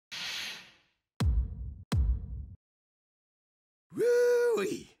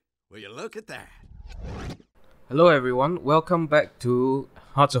Wowee! Will you look at that? Hello everyone, welcome back to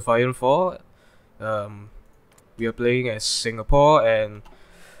Hearts of Iron 4. We are playing as Singapore, and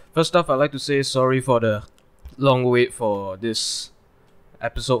first off I'd like to say sorry for the long wait for this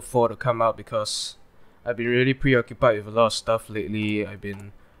episode 4 to come out, because I've been really preoccupied with a lot of stuff lately. I've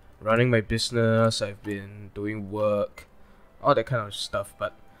been running my business, I've been doing work, all that kind of stuff.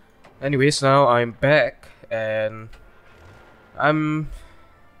 But anyways, now I'm back and I'm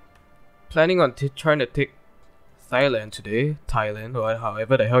planning on trying to take Thailand today, Thailand, or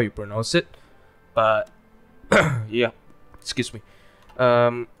however the hell you pronounce it. But yeah, excuse me.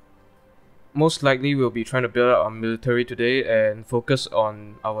 Most likely we'll be trying to build up our military today and focus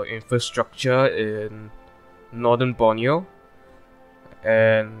on our infrastructure in northern Borneo.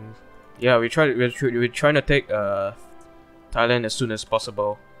 And yeah, we're trying to take Thailand as soon as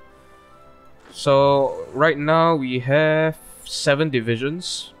possible. So right now we have 7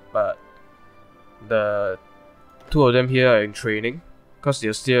 divisions, but the 2 of them here are in training because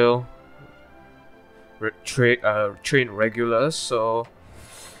they're still trained regulars. So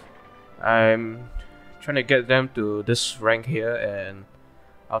I'm trying to get them to this rank here, and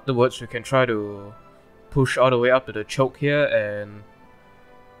afterwards we can try to push all the way up to the choke here and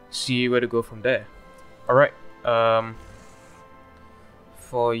see where to go from there. Alright,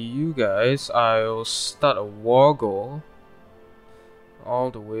 for you guys, I'll start a war goal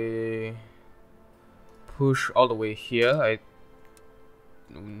all the way, push all the way here.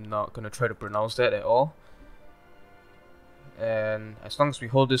 I'm not gonna try to pronounce that at all. And as long as we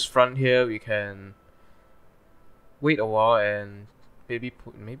hold this front here, we can wait a while and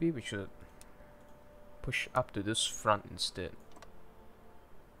maybe we should push up to this front instead.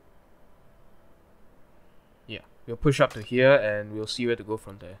 Yeah, we'll push up to here and we'll see where to go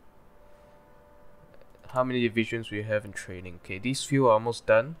from there. How many divisions we have in training? Okay, these few are almost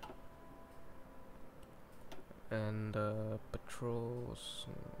done. And patrols.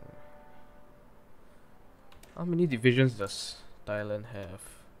 How many divisions does Thailand have?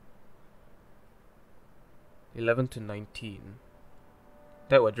 11 to 19.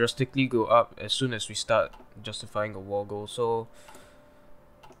 That will drastically go up as soon as we start justifying a war goal. So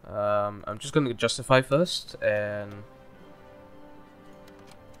I'm just going to justify first and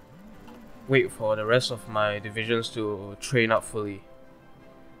wait for the rest of my divisions to train up fully.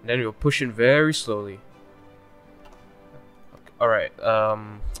 Then we'll push in very slowly. Alright,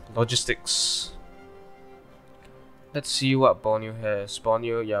 logistics. Let's see what Borneo has.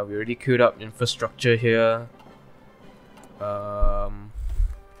 Borneo, yeah, we already queued up infrastructure here.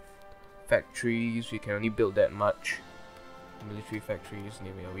 Factories, we can only build that much. Military factories,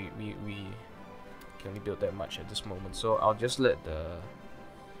 anyway, we can only build that much at this moment. So I'll just let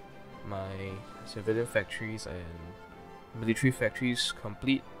my civilian factories and military factories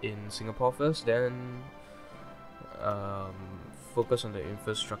complete in Singapore first, then focus on the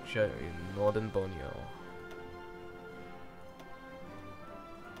infrastructure in northern Borneo.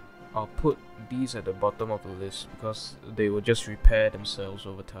 I'll put these at the bottom of the list because they will just repair themselves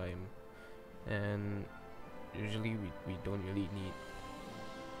over time, and usually we don't really need,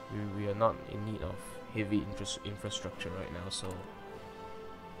 we are not in need of heavy infrastructure right now, so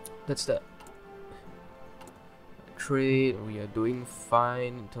that's that. Trade, we are doing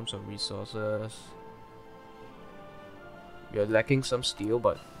fine in terms of resources. We are lacking some steel,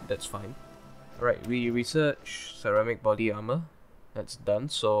 but that's fine. Alright, we research ceramic body armor. That's done,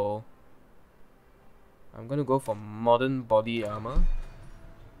 so I'm gonna go for modern body armor.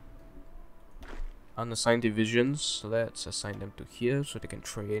 Unassigned divisions, let's assign them to here so they can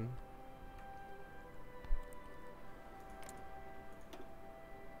train.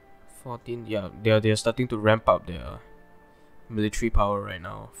 Yeah, they're starting to ramp up their military power right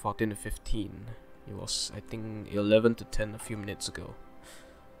now. 14 to 15. It was, I think, 11 to 10 a few minutes ago.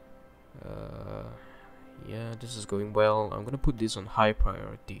 Yeah, this is going well. I'm gonna put this on high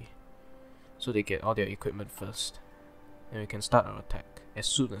priority so they get all their equipment first, and we can start our attack as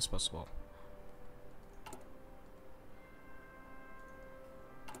soon as possible.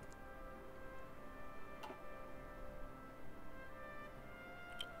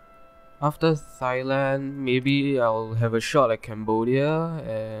 After Thailand, maybe I'll have a shot at Cambodia,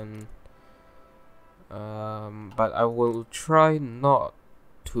 and but I will try not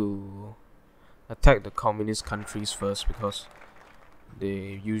to attack the communist countries first, because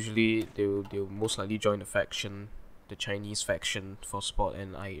they'll most likely join the Chinese faction for support,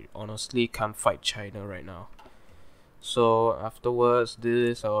 and I honestly can't fight China right now. So afterwards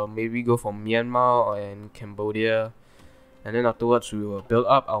I'll maybe go for Myanmar and Cambodia, and then afterwards we will build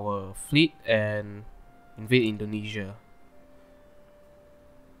up our fleet and invade Indonesia.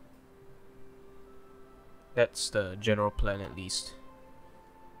 That's the general plan at least.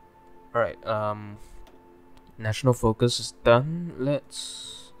 Alright, national focus is done.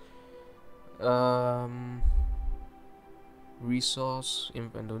 Let's resource I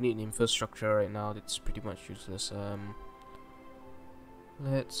don't need infrastructure right now, that's pretty much useless.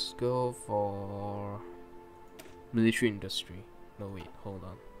 Let's go for military industry. No wait, hold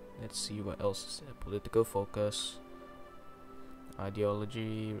on. Let's see what else is there. Political focus,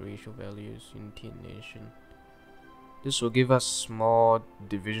 ideology, racial values, unity in nation. This will give us more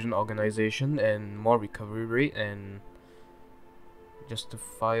division organization and more recovery rate, and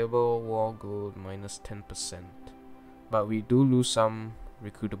justifiable war goal minus 10%. But we do lose some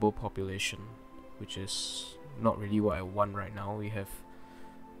recruitable population, which is not really what I want right now. We have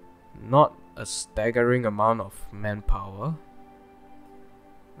not a staggering amount of manpower.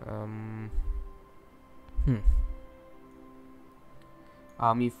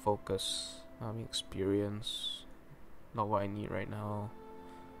 Army focus, army experience, not what I need right now.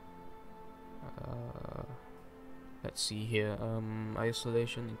 Let's see here.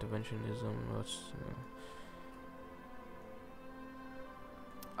 Isolation, interventionism.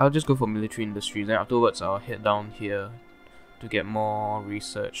 I'll just go for military industry. Then afterwards, I'll head down here to get more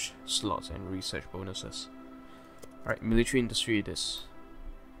research slots and research bonuses. Alright, military industry it is.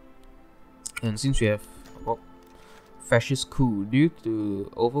 And since we have fascist coup, due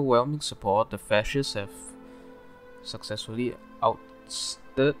to overwhelming support, the fascists have successfully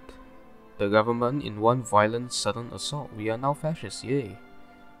ousted the government in one violent sudden assault. We are now fascists, yay!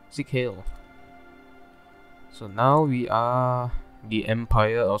 Sieg Heil. So now we are the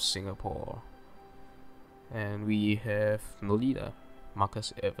Empire of Singapore. And we have no leader,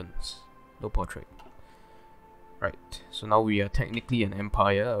 Marcus Evans, no portrait. Right, so now we are technically an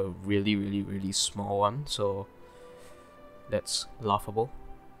empire, a really small one, so that's laughable.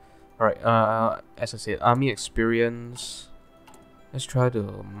 Alright, as I said, army experience. Let's try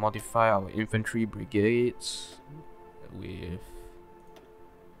to modify our infantry brigades with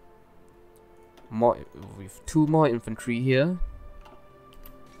two more infantry here.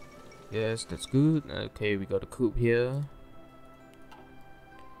 Yes, that's good. Okay, we got a coup here.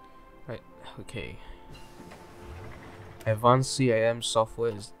 Right, okay. Advanced CIM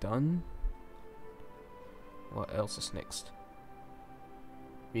software is done. What else is next?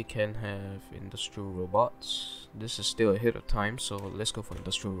 We can have industrial robots. This is still ahead of time, so let's go for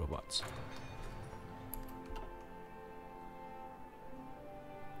industrial robots.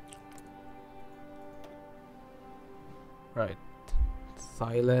 Right.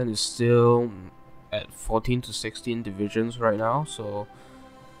 Thailand is still at 14 to 16 divisions right now, so,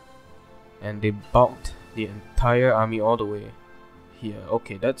 and they bulked the entire army all the way here.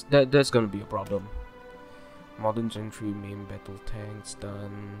 Okay, that's gonna be a problem. Modern gentry, main battle tanks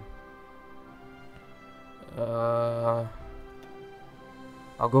done. I'll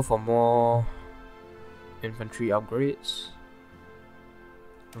go for more infantry upgrades.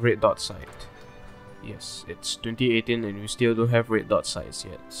 Red dot sight. Yes, it's 2018 and we still don't have red dot sights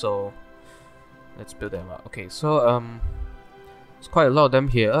yet, so let's build them up. Okay, so there's quite a lot of them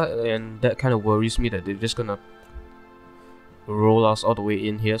here, and that kind of worries me that they're just gonna roll us all the way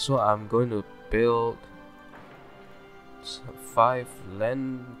in here. So I'm going to build 5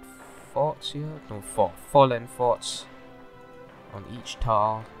 land forts here. No, 4 land forts on each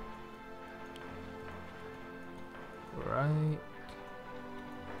tile. Right.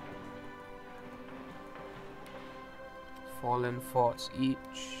 4 land forts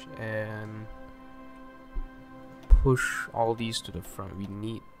each, and push all these to the front. We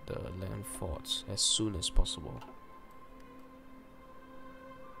need the land forts as soon as possible.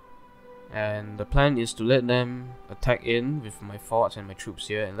 And the plan is to let them attack in with my forts and my troops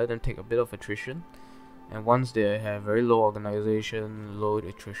here, and let them take a bit of attrition. And once they have very low organization, low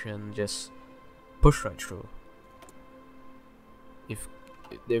attrition, just push right through. If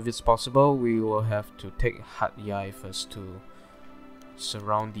it's possible, we will have to take Hat Yai first to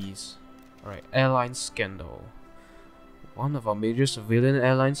surround these. Alright, airline scandal. One of our major civilian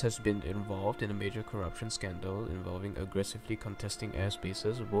airlines has been involved in a major corruption scandal involving aggressively contesting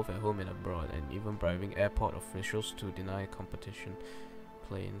airspaces both at home and abroad, and even bribing airport officials to deny competition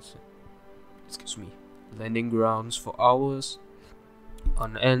planes, landing grounds for hours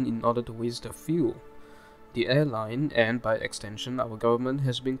on end in order to waste their fuel. The airline, and by extension our government,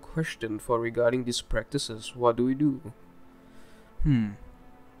 has been questioned for regarding these practices. What do we do?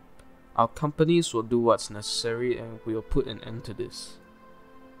 Our companies will do what's necessary and we'll put an end to this.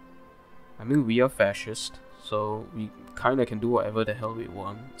 I mean, we are fascist, so we kinda can do whatever the hell we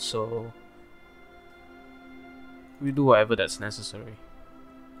want, so we do whatever that's necessary.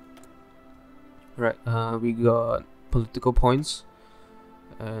 Right, we got political points,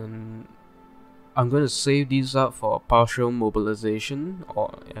 and I'm going to save these up for partial mobilization,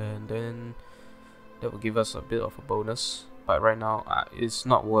 and then that will give us a bit of a bonus. But right now, it's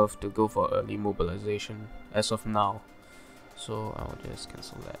not worth to go for early mobilization as of now, so I'll just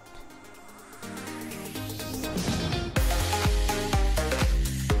cancel that.